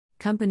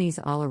Companies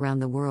all around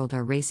the world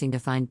are racing to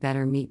find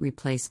better meat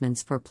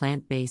replacements for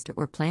plant-based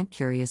or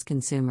plant-curious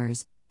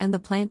consumers, and the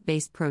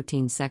plant-based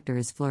protein sector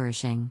is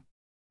flourishing.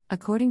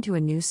 According to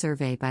a new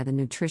survey by the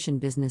nutrition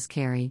business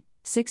Kerry,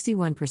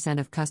 61%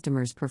 of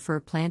customers prefer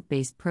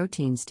plant-based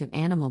proteins to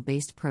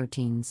animal-based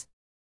proteins.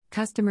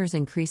 Customers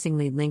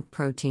increasingly link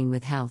protein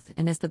with health,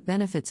 and as the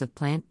benefits of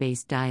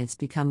plant-based diets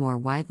become more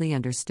widely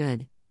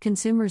understood,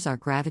 consumers are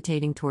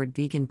gravitating toward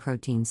vegan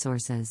protein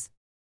sources.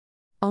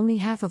 Only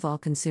half of all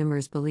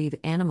consumers believe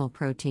animal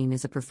protein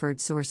is a preferred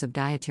source of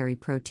dietary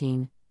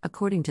protein,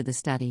 according to the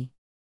study.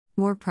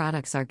 More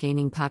products are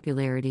gaining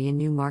popularity in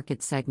new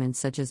market segments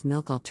such as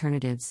milk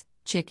alternatives,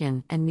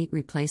 chicken, and meat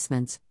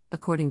replacements,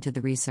 according to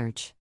the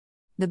research.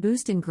 The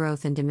boost in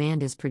growth and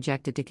demand is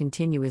projected to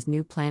continue as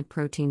new plant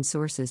protein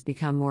sources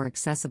become more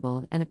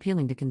accessible and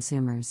appealing to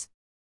consumers.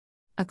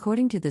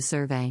 According to the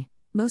survey,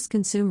 most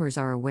consumers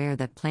are aware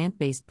that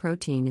plant-based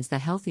protein is the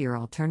healthier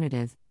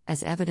alternative,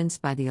 as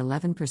evidenced by the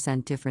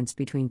 11% difference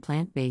between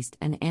plant-based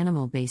and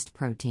animal-based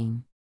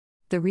protein.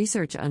 The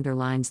research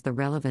underlines the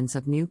relevance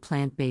of new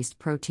plant-based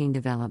protein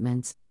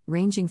developments,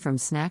 ranging from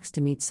snacks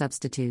to meat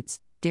substitutes,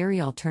 dairy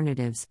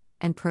alternatives,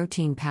 and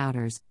protein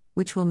powders,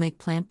 which will make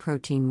plant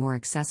protein more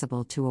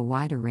accessible to a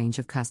wider range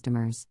of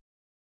customers.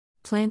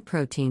 Plant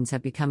proteins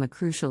have become a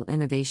crucial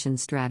innovation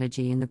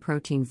strategy in the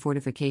protein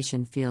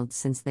fortification field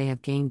since they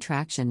have gained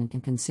traction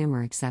and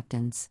consumer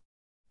acceptance.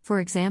 For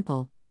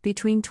example,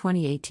 between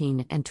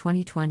 2018 and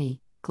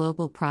 2020,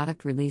 global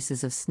product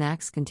releases of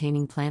snacks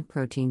containing plant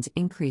proteins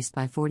increased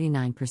by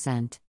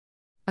 49%.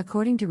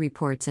 According to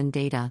reports and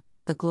data,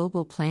 the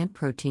global plant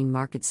protein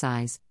market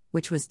size,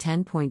 which was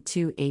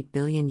 $10.28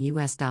 billion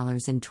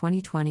in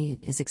 2020,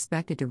 is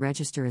expected to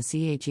register a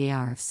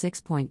CAGR of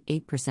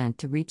 6.8%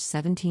 to reach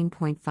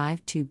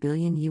 $17.52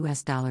 billion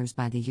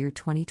by the year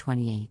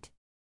 2028.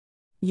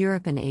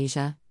 Europe and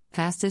Asia,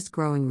 fastest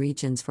growing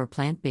regions for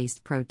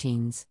plant-based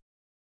proteins.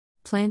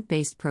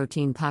 Plant-based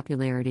protein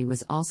popularity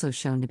was also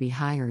shown to be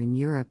higher in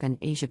Europe and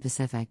Asia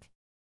Pacific.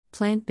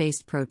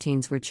 Plant-based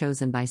proteins were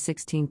chosen by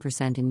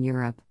 16% in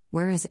Europe,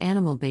 whereas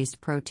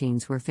animal-based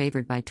proteins were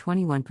favored by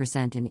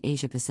 21% in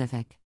Asia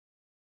Pacific.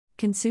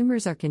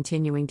 Consumers are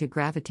continuing to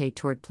gravitate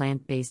toward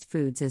plant-based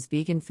foods as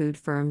vegan food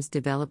firms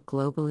develop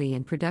globally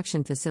and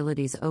production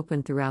facilities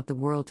open throughout the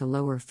world to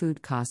lower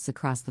food costs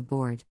across the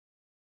board.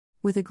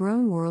 With a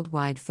growing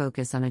worldwide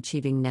focus on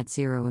achieving net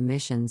zero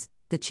emissions,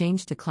 the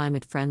change to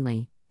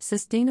climate-friendly,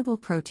 sustainable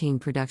protein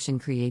production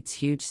creates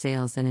huge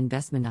sales and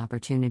investment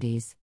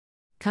opportunities.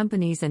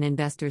 Companies and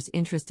investors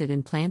interested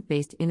in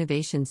plant-based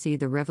innovation see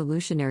the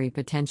revolutionary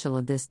potential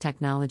of this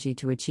technology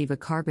to achieve a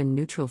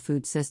carbon-neutral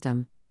food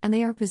system, and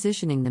they are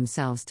positioning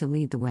themselves to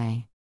lead the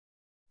way.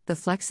 The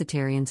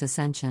flexitarian's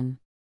ascension.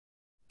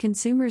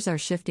 Consumers are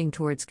shifting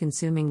towards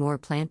consuming more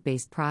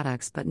plant-based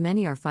products, but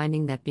many are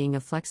finding that being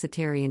a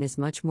flexitarian is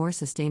much more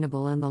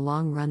sustainable in the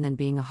long run than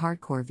being a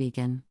hardcore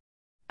vegan.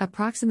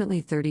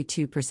 Approximately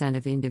 32%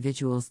 of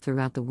individuals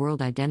throughout the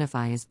world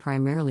identify as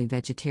primarily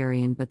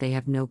vegetarian, but they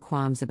have no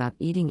qualms about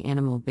eating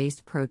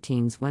animal-based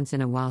proteins once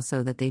in a while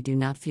so that they do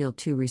not feel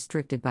too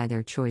restricted by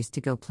their choice to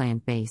go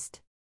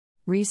plant-based.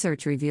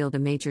 Research revealed a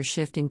major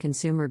shift in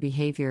consumer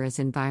behavior as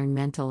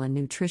environmental and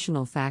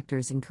nutritional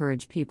factors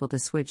encourage people to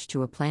switch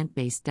to a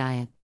plant-based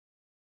diet.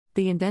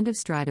 The inventive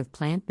stride of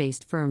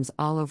plant-based firms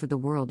all over the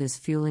world is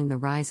fueling the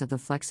rise of the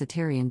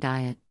flexitarian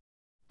diet.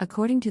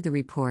 According to the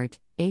report,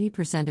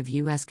 80% of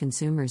U.S.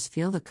 consumers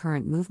feel the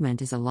current movement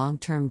is a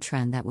long-term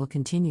trend that will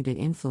continue to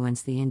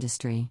influence the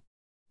industry.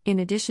 In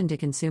addition to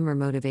consumer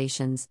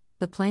motivations,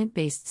 the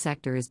plant-based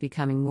sector is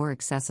becoming more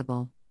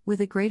accessible,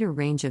 with a greater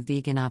range of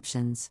vegan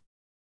options.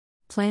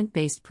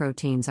 Plant-based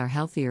proteins are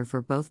healthier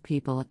for both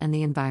people and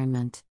the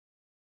environment.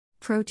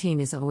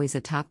 Protein is always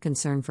a top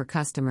concern for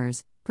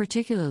customers,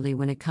 particularly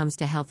when it comes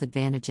to health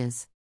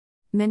advantages.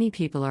 Many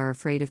people are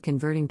afraid of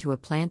converting to a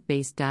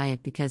plant-based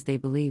diet because they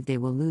believe they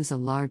will lose a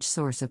large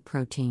source of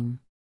protein.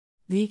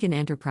 Vegan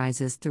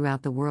enterprises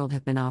throughout the world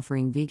have been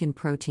offering vegan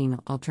protein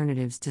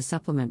alternatives to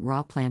supplement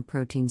raw plant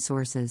protein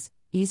sources,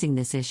 easing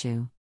this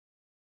issue.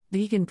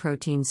 Vegan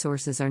protein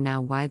sources are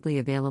now widely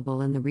available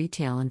in the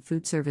retail and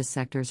food service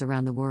sectors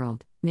around the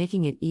world,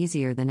 making it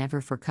easier than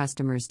ever for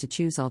customers to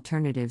choose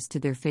alternatives to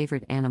their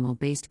favorite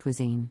animal-based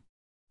cuisine.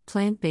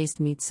 Plant-based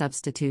meat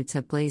substitutes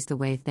have blazed the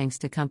way thanks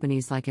to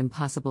companies like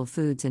Impossible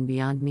Foods and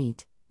Beyond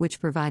Meat, which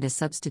provide a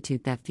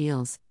substitute that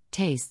feels,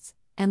 tastes,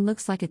 and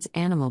looks like its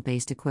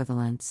animal-based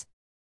equivalents.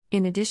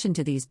 In addition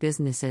to these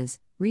businesses,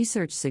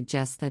 research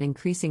suggests that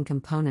increasing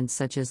components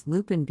such as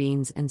lupin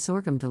beans and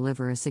sorghum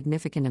deliver a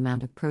significant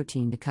amount of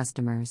protein to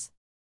customers.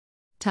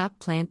 Top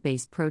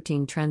plant-based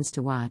protein trends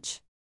to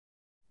watch.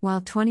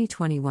 While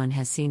 2021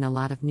 has seen a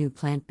lot of new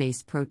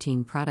plant-based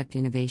protein product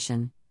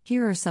innovation,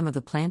 here are some of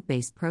the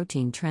plant-based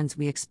protein trends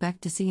we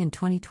expect to see in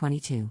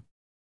 2022.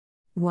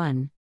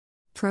 1.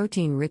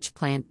 Protein-rich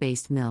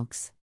plant-based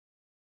milks.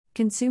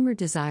 Consumer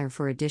desire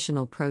for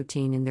additional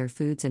protein in their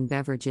foods and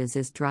beverages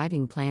is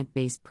driving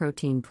plant-based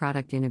protein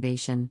product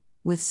innovation,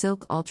 with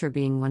Silk Ultra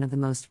being one of the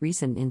most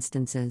recent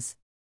instances.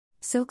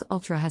 Silk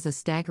Ultra has a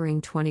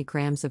staggering 20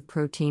 grams of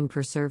protein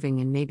per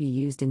serving and may be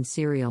used in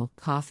cereal,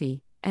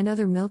 coffee, and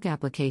other milk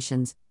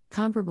applications,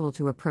 comparable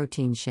to a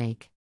protein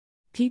shake.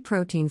 Pea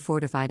protein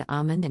fortified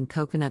almond and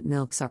coconut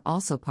milks are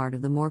also part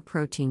of the more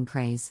protein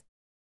craze.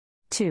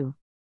 2.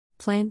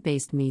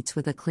 Plant-based meats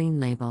with a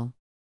clean label.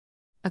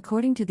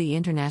 According to the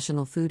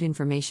International Food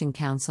Information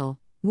Council,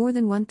 more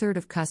than one-third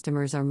of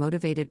customers are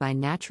motivated by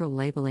natural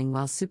labeling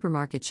while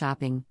supermarket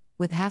shopping,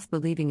 with half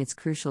believing it's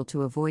crucial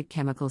to avoid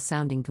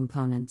chemical-sounding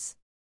components.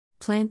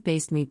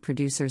 Plant-based meat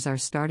producers are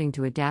starting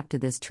to adapt to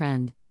this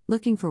trend,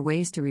 looking for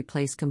ways to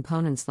replace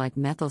components like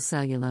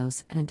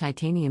methylcellulose and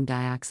titanium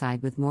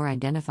dioxide with more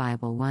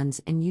identifiable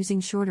ones and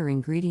using shorter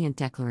ingredient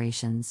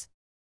declarations.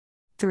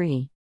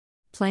 3.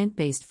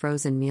 Plant-based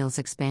frozen meals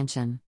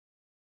expansion.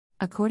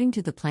 According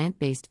to the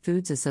Plant-Based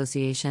Foods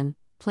Association,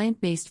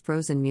 plant-based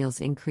frozen meals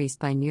increased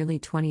by nearly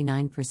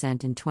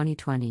 29% in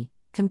 2020,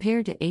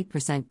 compared to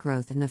 8%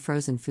 growth in the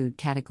frozen food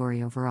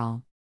category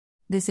overall.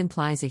 This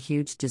implies a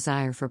huge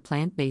desire for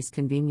plant-based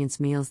convenience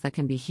meals that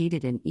can be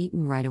heated and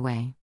eaten right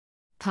away.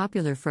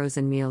 Popular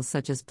frozen meals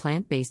such as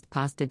plant-based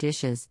pasta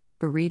dishes,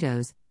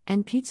 burritos,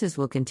 and pizzas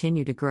will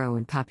continue to grow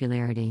in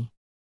popularity.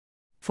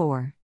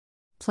 4.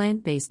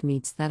 Plant-based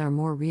meats that are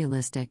more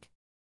realistic.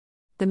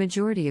 The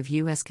majority of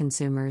U.S.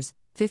 consumers,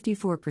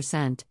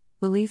 54%,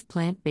 believe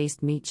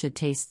plant-based meat should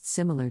taste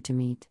similar to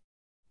meat.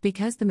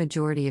 Because the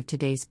majority of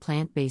today's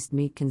plant-based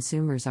meat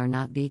consumers are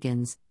not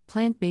vegans,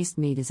 plant-based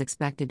meat is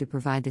expected to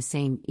provide the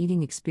same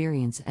eating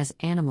experience as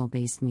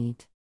animal-based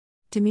meat.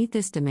 To meet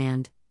this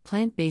demand,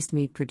 plant-based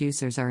meat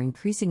producers are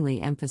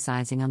increasingly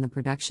emphasizing on the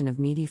production of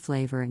meaty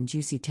flavor and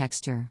juicy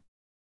texture.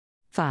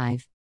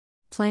 5.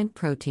 Plant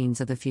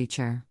proteins of the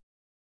future.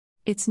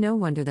 It's no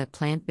wonder that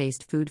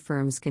plant-based food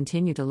firms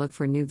continue to look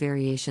for new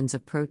variations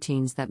of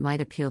proteins that might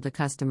appeal to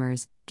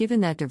customers, given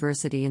that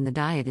diversity in the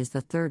diet is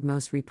the third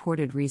most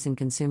reported reason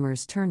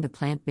consumers turn to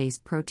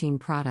plant-based protein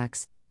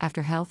products,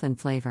 after health and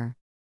flavor.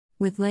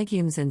 With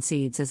legumes and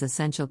seeds as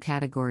essential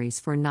categories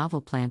for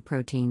novel plant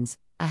proteins,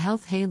 a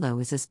health halo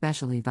is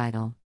especially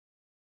vital.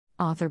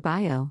 Author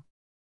bio.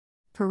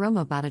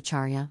 Paroma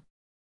Bhattacharya,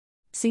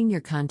 Senior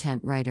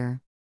Content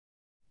Writer.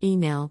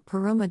 Email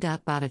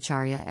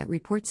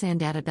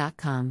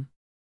paroma.bhattacharya@reportsandata.com.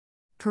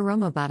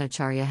 Paroma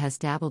Bhattacharya has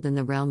dabbled in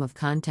the realm of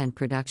content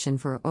production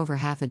for over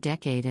half a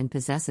decade and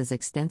possesses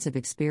extensive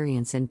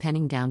experience in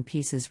penning down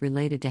pieces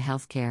related to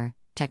healthcare,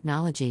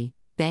 technology,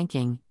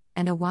 banking,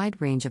 and a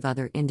wide range of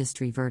other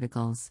industry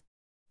verticals.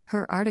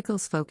 Her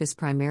articles focus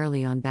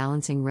primarily on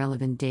balancing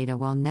relevant data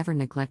while never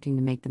neglecting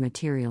to make the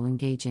material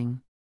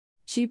engaging.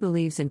 She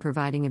believes in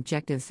providing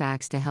objective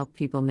facts to help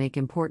people make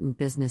important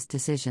business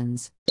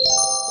decisions.